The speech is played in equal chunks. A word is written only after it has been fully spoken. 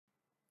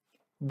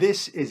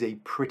This is a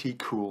pretty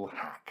cool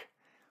hack.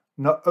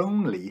 Not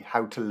only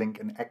how to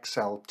link an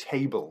Excel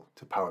table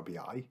to Power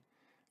BI,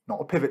 not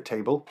a pivot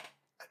table,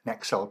 an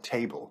Excel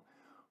table,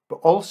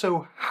 but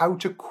also how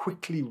to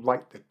quickly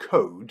write the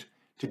code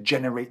to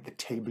generate the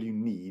table you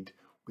need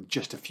with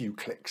just a few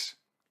clicks.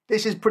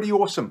 This is pretty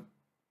awesome.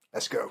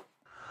 Let's go.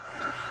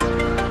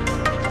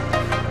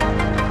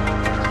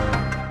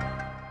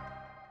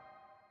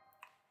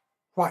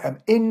 Right,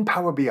 I'm in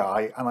Power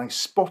BI and I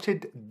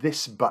spotted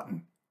this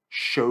button,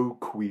 Show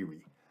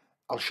Query.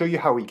 I'll show you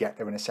how we get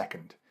there in a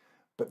second,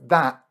 but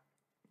that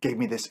gave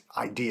me this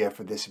idea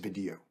for this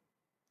video.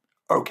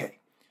 Okay,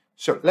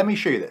 so let me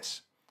show you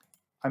this.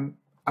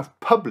 I've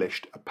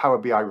published a Power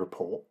BI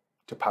report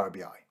to Power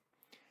BI,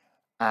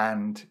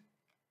 and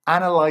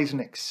analyzing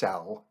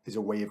Excel is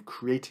a way of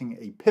creating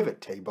a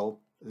pivot table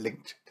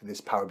linked to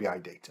this Power BI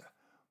data,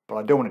 but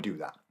I don't want to do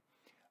that.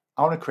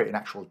 I want to create an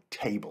actual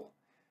table.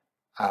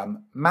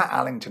 Matt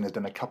Allington has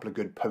done a couple of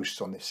good posts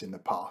on this in the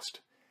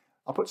past.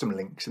 I'll put some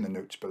links in the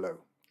notes below,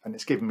 and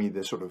it's given me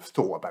the sort of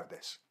thought about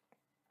this.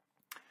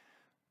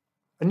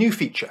 A new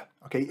feature,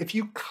 okay, if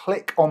you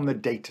click on the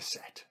data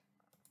set,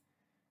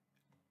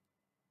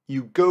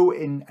 you go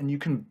in and you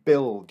can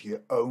build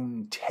your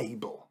own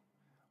table.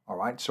 All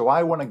right, so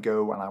I want to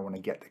go and I want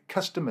to get the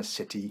customer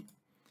city,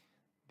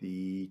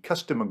 the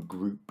customer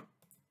group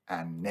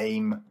and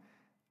name.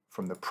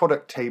 From the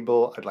product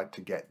table, I'd like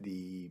to get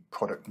the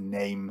product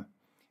name.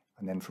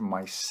 And then from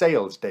my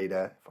sales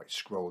data, if I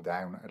scroll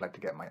down, I'd like to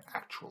get my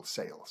actual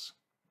sales.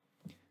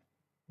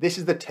 This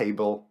is the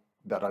table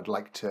that I'd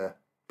like to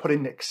put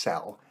in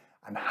Excel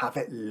and have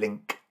it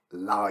link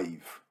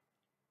live.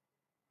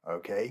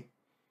 Okay,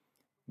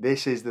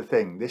 this is the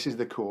thing. This is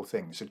the cool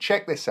thing. So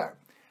check this out.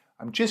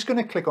 I'm just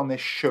going to click on this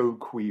Show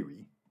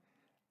Query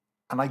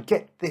and I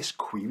get this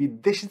query.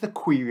 This is the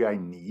query I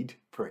need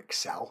for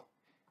Excel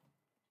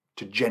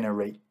to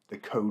generate the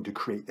code to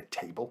create the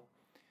table.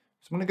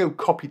 So I'm going to go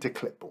copy to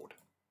clipboard.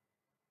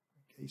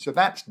 Okay, so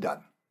that's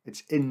done.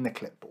 It's in the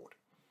clipboard.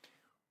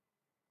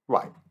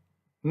 Right,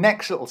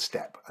 next little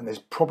step, and there's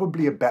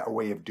probably a better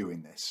way of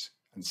doing this,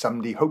 and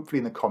somebody hopefully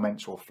in the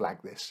comments will flag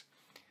this.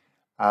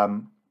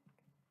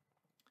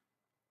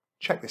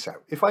 Check this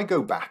out. If I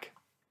go back,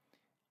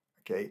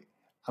 okay,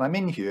 and I'm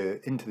in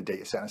here into the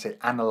data set and I say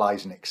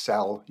analyze in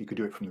Excel, you could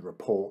do it from the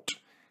report.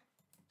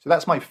 So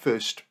that's my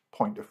first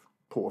port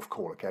of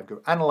call. Okay, I've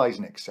go analyze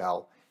in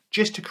Excel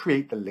just to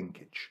create the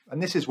linkage.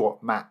 And this is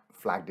what Matt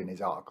flagged in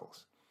his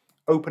articles.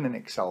 Open in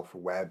Excel for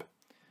web,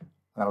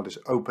 and I'll just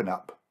open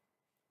up,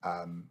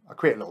 I'll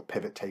create a little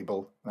pivot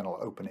table, and I'll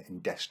open it in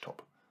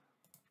desktop.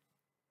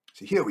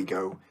 So here we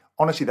go.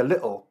 Honestly,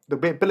 the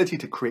ability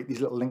to create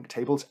these little link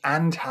tables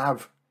and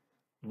have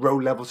row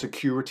level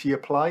security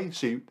apply,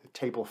 so the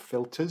table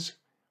filters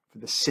for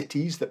the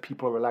cities that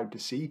people are allowed to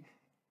see,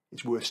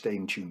 it's worth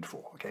staying tuned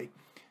for, okay?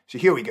 So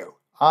here we go.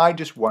 I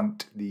just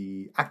want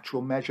the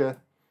actual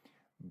measure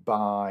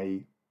by,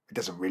 it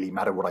doesn't really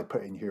matter what I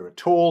put in here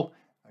at all.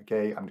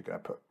 Okay, I'm just going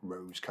to put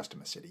rows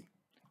customer city.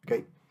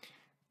 Okay,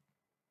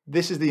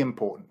 this is the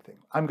important thing.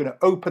 I'm going to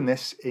open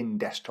this in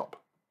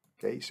desktop.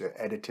 Okay, so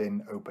edit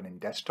in, open in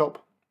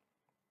desktop.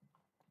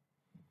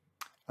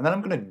 And then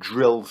I'm going to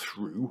drill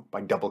through by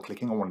double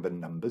clicking on one of the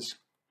numbers.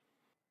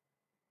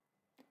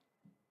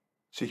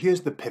 So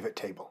here's the pivot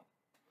table.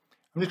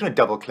 I'm just going to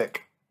double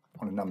click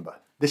on a number.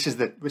 This is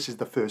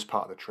the first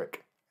part of the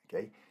trick.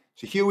 Okay,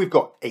 so here we've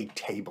got a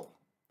table.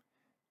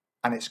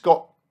 And it's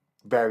got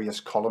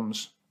various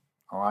columns,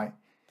 all right?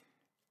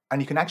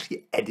 And you can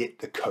actually edit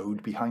the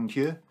code behind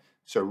here.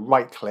 So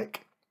right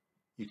click,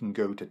 you can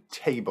go to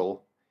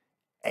Table,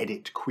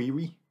 Edit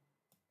Query.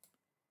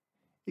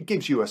 It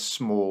gives you a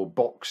small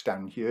box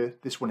down here.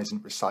 This one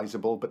isn't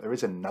resizable, but there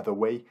is another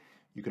way.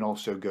 You can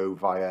also go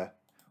via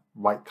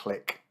right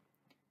click,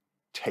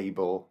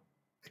 Table,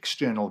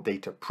 External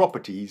Data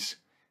Properties,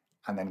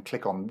 and then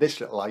click on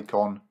this little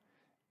icon,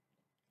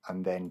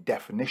 and then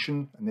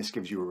definition, and this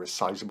gives you a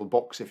resizable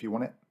box if you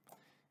want it.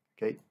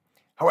 Okay.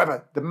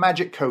 However, the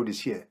magic code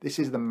is here. This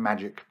is the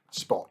magic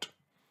spot.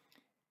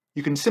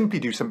 You can simply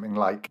do something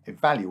like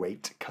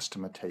evaluate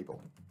customer table.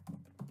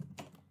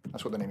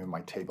 That's what the name of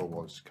my table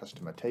was,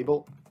 customer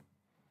table.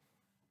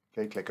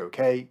 Okay, click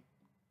OK,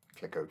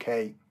 click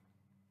OK.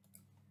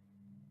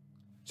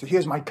 So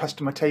here's my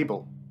customer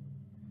table.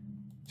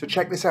 So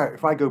check this out.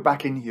 If I go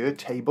back in here,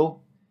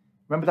 table,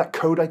 remember that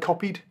code I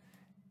copied?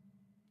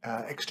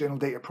 External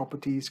data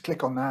properties,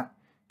 click on that,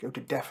 go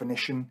to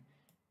definition.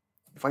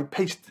 If I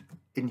paste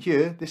in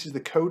here, this is the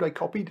code I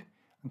copied,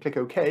 and click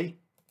OK.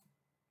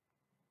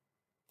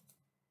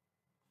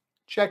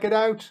 Check it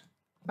out.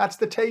 That's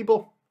the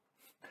table.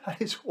 That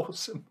is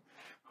awesome.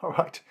 All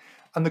right.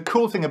 And the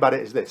cool thing about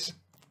it is this.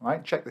 All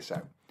right, check this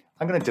out.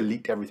 I'm going to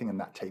delete everything in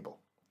that table.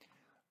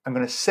 I'm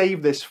going to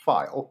save this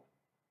file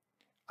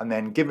and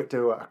then give it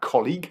to a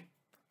colleague,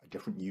 a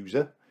different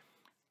user,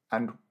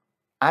 and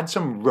add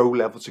some row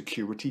level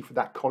security for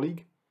that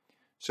colleague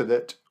so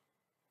that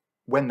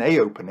when they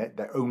open it,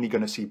 they're only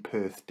going to see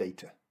Perth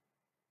data.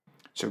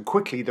 So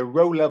quickly, the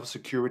row level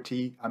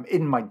security, I'm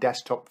in my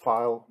desktop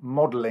file,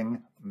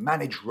 modeling,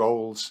 manage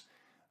roles.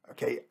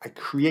 Okay, I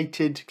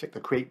created, click the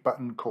create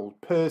button called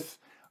Perth,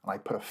 and I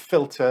put a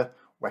filter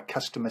where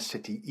customer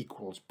city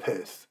equals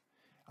Perth.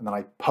 And then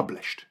I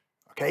published,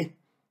 okay?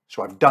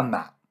 So I've done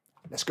that.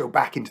 Let's go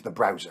back into the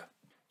browser.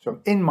 So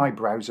I'm in my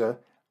browser,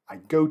 I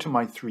go to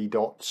my three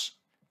dots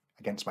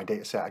against my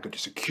data set, I go to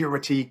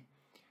security,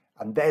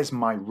 and there's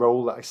my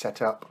role that I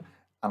set up,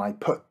 and I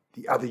put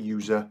the other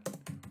user,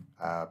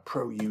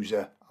 pro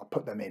user, I'll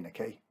put them in,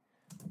 okay?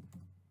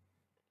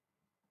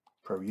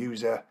 Pro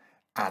user,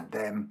 add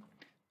them.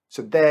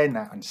 So there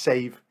now, and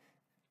save,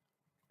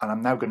 and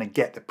I'm now going to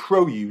get the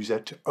pro user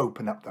to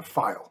open up the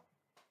file.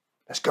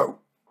 Let's go.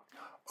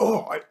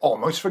 Oh, I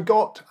almost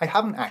forgot. I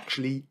haven't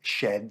actually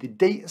shared the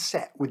data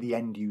set with the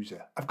end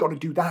user. I've got to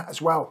do that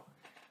as well.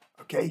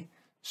 Okay,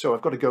 so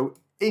I've got to go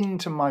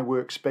into my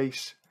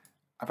workspace.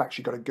 I've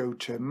actually got to go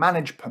to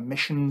manage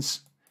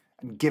permissions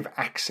and give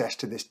access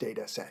to this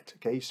data set.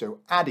 Okay, so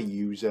add a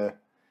user.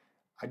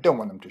 I don't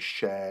want them to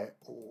share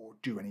or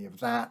do any of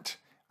that.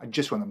 I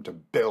just want them to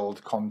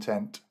build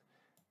content.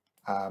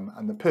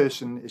 And the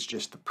person is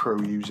just the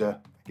pro user.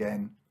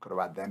 Again, got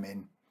to add them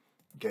in.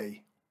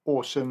 Okay,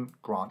 awesome,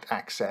 grant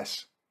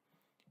access.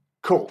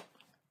 Cool.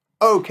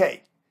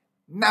 Okay,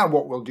 now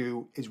what we'll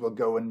do is we'll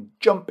go and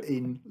jump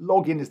in,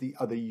 log in as the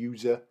other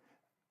user,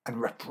 and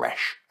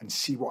refresh and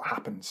see what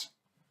happens.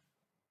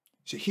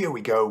 So here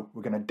we go.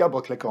 We're going to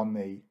double click on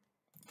the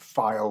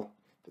file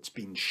that's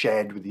been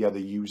shared with the other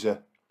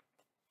user.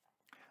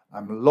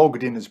 I'm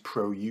logged in as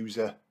pro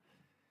user.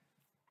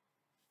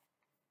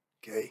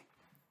 Okay.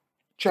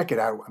 Check it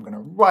out. I'm going to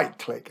right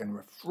click and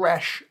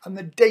refresh and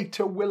the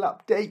data will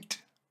update.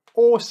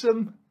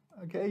 Awesome.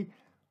 Okay.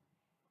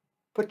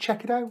 But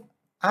check it out.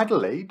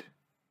 Adelaide.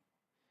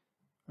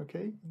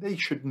 Okay. They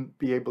shouldn't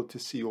be able to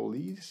see all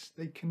these.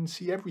 They can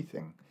see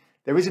everything.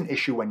 There is an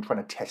issue when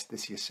trying to test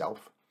this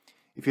yourself.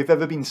 If you've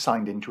ever been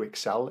signed into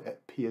Excel,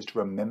 it appears to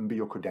remember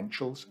your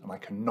credentials and I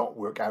cannot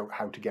work out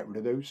how to get rid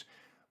of those.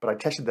 But I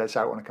tested this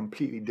out on a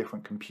completely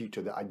different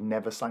computer that I'd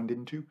never signed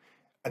into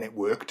and it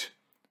worked.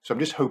 So I'm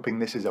just hoping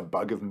this is a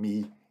bug of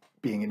me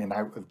being in and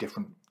out of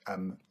different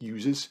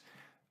users.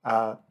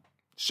 But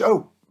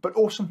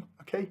awesome,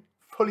 okay?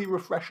 Fully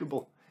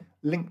refreshable,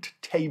 linked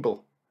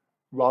table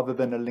rather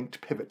than a linked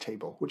pivot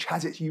table, which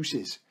has its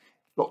uses,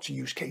 lots of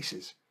use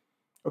cases.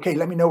 Okay,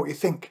 let me know what you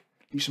think.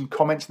 Leave some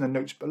comments in the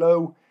notes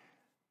below.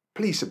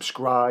 Please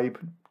subscribe,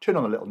 turn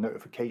on the little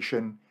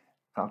notification,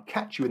 and I'll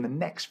catch you in the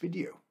next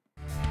video.